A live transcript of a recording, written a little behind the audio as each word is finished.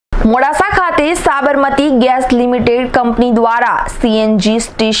મોડાસા ખાતે Sabarmati gas limited company દ્વારા CNG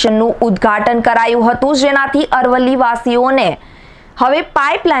સ્ટેશનનું ઉદ્ઘાટન કરાયું હતું, જેનાથી અરવલ્લી વાસીઓને હવે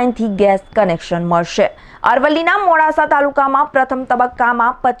પાઇપલાઇનથી ગેસ કનેક્શન મળશે। અરવલ્લીના મોડાસા તાલુકામાં પ્રથમ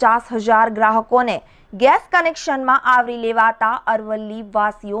તબક્કામાં 50,000 ગ્રાહકોને ગેસ કનેક્શનમાં આવરી લેવાતા અરવલ્લી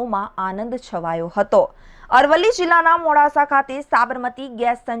વાસીઓમાં આનંદ છવાયો હતો। અરવલ્લી જિલ્લાના મોડાસા ખાતે સાબરમતી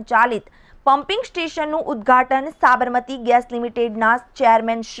ગેસ સંચાલિત પમ્પિંગ સ્ટેશનનું ઉદ્ઘાટન સાબરમતી ગેસ લિમિટેડના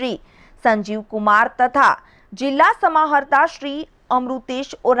ચેરમેન શ્રી સંજીવ કુમાર તથા જિલ્લા સમાહર્તા શ્રી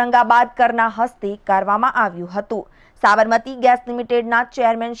અમૃતેશ ઔરંગાબાદકરના હસ્તે કરવામાં આવ્યું હતું। સાબરમતી ગેસ લિમિટેડના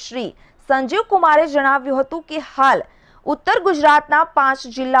ચેરમેન શ્રી સંજીવ કુમારે જણાવ્યું હતું કે હાલ ઉત્તર ગુજરાતના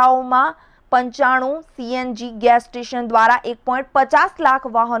 5 જિલ્લાઓમાં 95 સીએનજી ગેસ સ્ટેશન દ્વારા 1.50 લાખ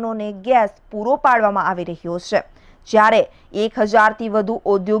વાહનોને ગેસ પૂરો પાડવામાં આવી રહ્યો છે, જ્યારે 1000થી વધુ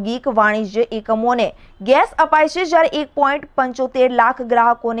ઔદ્યોગિક વાણિજ્ય એકમોને ગેસ અપાય છે, જ્યારે 1.75 લાખ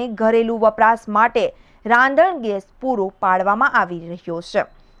ગ્રાહકોને ઘરેલુ વપરાશ માટે રાંધણ ગેસ પૂરો પાડવામાં આવી રહ્યો છે।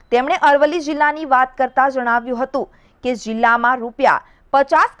 તેમણે અરવલ્લી જિલ્લાની વાત કરતા જણાવ્યું હતું કે જિલ્લામાં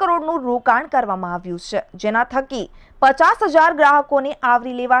 ₹50 કરોડનું રોકાણ કરવામાં આવ્યું છે, જેના થકી 50,000 ગ્રાહકોને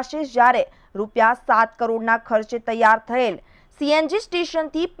આવરી લેવાશે, જ્યારે ₹7 કરોડના ખર્ચે તૈયાર થયેલ સીએનજી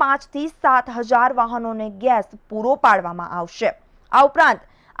સ્ટેશનથી 5 થી 7,000 વાહનોને ગેસ પૂરો પાડવામાં આવશે। આ ઉપરાંત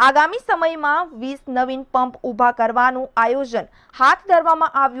આગામી સમયમાં 20 નવીન પંપ ઊભા કરવાનું આયોજન હાથ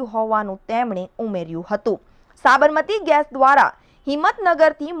ધરવામાં આવ્યું હોવાનું તેમણે ઉમેર્યું હતું। સાબરમતી ગેસ દ્વારા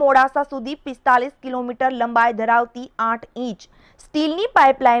હિંમતનગરથી મોડાસા સુધી 45 કિલોમીટર લંબાઈ ધરાવતી 8 ઇંચ સ્ટીલની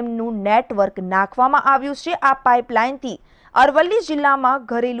પાઇપલાઇનનું નેટવર્ક નાખવામાં આવ્યું છે। આ પાઇપલાઇનથી અરવલ્લી જિલ્લામાં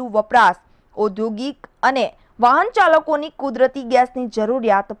ઘરેલુ વપરાશ, ઔદ્યોગિક અને વાહન ચાલકોની કુદરતી ગેસની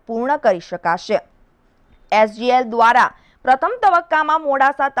જરૂરિયાત પૂર્ણ કરી શકાશે। એસજીએલ દ્વારા પ્રથમ તબક્કામાં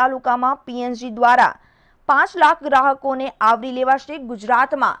મોડાસા તાલુકામાં પીએનજી દ્વારા 5 લાખ ગ્રાહકોને આવરી લેવાશે।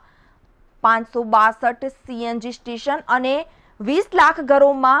 ગુજરાતમાં 562 સીએનજી સ્ટેશન અને 20 લાખ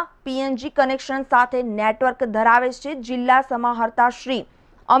ઘરોમાં પીએનજી કનેક્શન સાથે નેટવર્ક ધરાવે છે। જિલ્લા સમાહર્તા શ્રી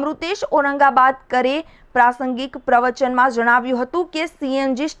અમૃતેશ ઔરંગાબાદકરે પ્રાસંગિક પ્રવચનમાં જણાવ્યું હતું કે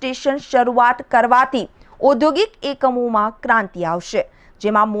સીએનજી સ્ટેશન શરૂઆત કરવાથી ઔદ્યોગિક એકમોમાં ક્રાંતિ આવશે,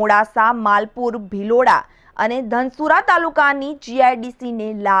 જેમાં મોડાસા, માલપુર, ભિલોડા અને ધનસુરા તાલુકાની જીઆઈડીસીને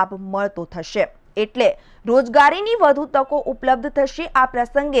લાભ મળતો થશે, એટલે રોજગારીની વધુ તકો ઉપલબ્ધ થશે। આ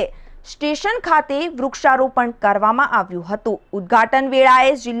પ્રસંગે સ્ટેશન ખાતે વૃક્ષારોપણ કરવામાં આવ્યું હતું। ઉદ્ઘાટન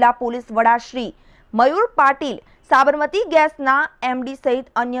વેળાએ જિલ્લા પોલીસ વડા શ્રી મયુર પાટીલ, સાબરમતી ગેસના એમડી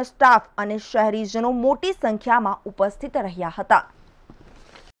સહિત અન્ય સ્ટાફ અને શહેરીજનો મોટી સંખ્યામાં ઉપસ્થિત રહ્યા હતા।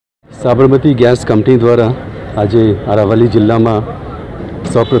 સાબરમતી ગેસ કંપની દ્વારા આજે અરવલ્લી જિલ્લામાં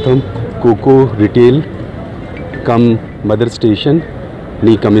સૌપ્રથમ કોકો રિટેલ કમ મધર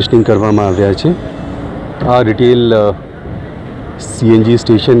સ્ટેશનની કમિશનિંગ કરવામાં આવ્યા છે। આ રિટેલ સીએનજી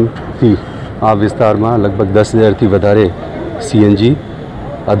સ્ટેશનથી આ વિસ્તારમાં લગભગ 10,000થી વધારે સીએનજી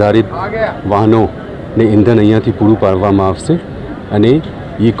આધારિત વાહનોને ઇંધણ અહીંયાથી પૂરું પાડવામાં આવશે, અને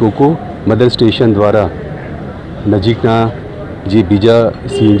એ કોકો મધર સ્ટેશન દ્વારા નજીકના જે બીજા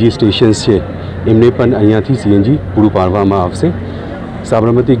સીએનજી સ્ટેશન્સ છે એમને પણ અહીંયાથી સીએનજી પૂરું પાડવામાં આવશે।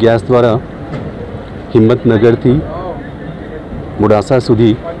 સાબરમતી ગેસ દ્વારા હિંમતનગરથી મોડાસા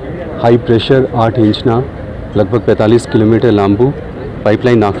સુધી હાઈ પ્રેશર 8 ઇંચના લગભગ 45 કિલોમીટર લાંબુ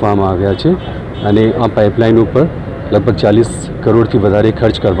પાઇપલાઇન નાખવામાં આવ્યા છે, અને આ પાઇપલાઇન ઉપર લગભગ 40 કરોડથી વધારે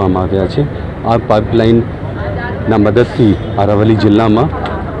ખર્ચ કરવામાં આવ્યા છે। આ પાઇપલાઇનના મદદથી અરવલ્લી જિલ્લામાં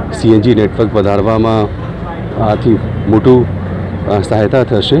સીએનજી નેટવર્ક વધારવામાં આથી મોટું સહાયતા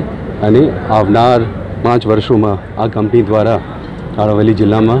થશે, અને આવનાર 5 વર્ષોમાં આ કંપની દ્વારા અરવલ્લી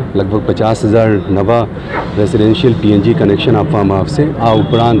જિલ્લામાં લગભગ 50,000 નવા રેસિડેન્શિયલ પીએનજી કનેક્શન આપવામાં આવશે। આ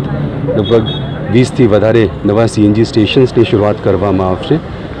ઉપરાંત લગભગ 20થી વધારે નવા સીએનજી સ્ટેશન્સની શરૂઆત કરવામાં આવશે,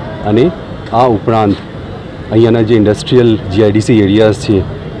 અને આ ઉપરાંત અહીંયાના જે ઇન્ડસ્ટ્રીયલ જીઆઈડીસી એરિયાઝ છે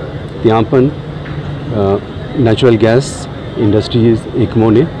ત્યાં પણ નેચરલ ગેસ ઇન્ડસ્ટ્રીઝ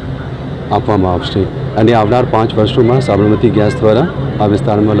એકમોને આપવામાં આવશે, અને આવનાર 5 વર્ષોમાં સાબરમતી ગેસ દ્વારા આ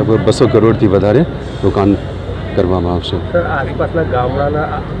વિસ્તારમાં લગભગ 200 કરોડથી વધારે રોકાણ કરવામાં આવશે। આસપાસના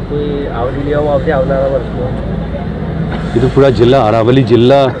ગામડાના કોઈ આવરી લેવામાં આવશે આવનારા વર્ષમાં? એ તો પૂરા જિલ્લા અરવલ્લી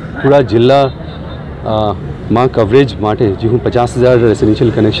જિલ્લા પૂરા જિલ્લા માં કવરેજ માટે જે હું 50,000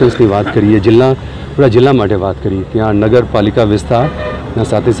 રેસિડેન્શિયલ કનેક્શન્સની વાત કરીએ, પૂરા જિલ્લા માટે વાત કરીએ, ત્યાં નગરપાલિકા વિસ્તારના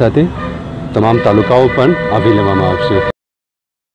સાથે સાથે તમામ તાલુકાઓ પણ આવરી લેવામાં આવશે।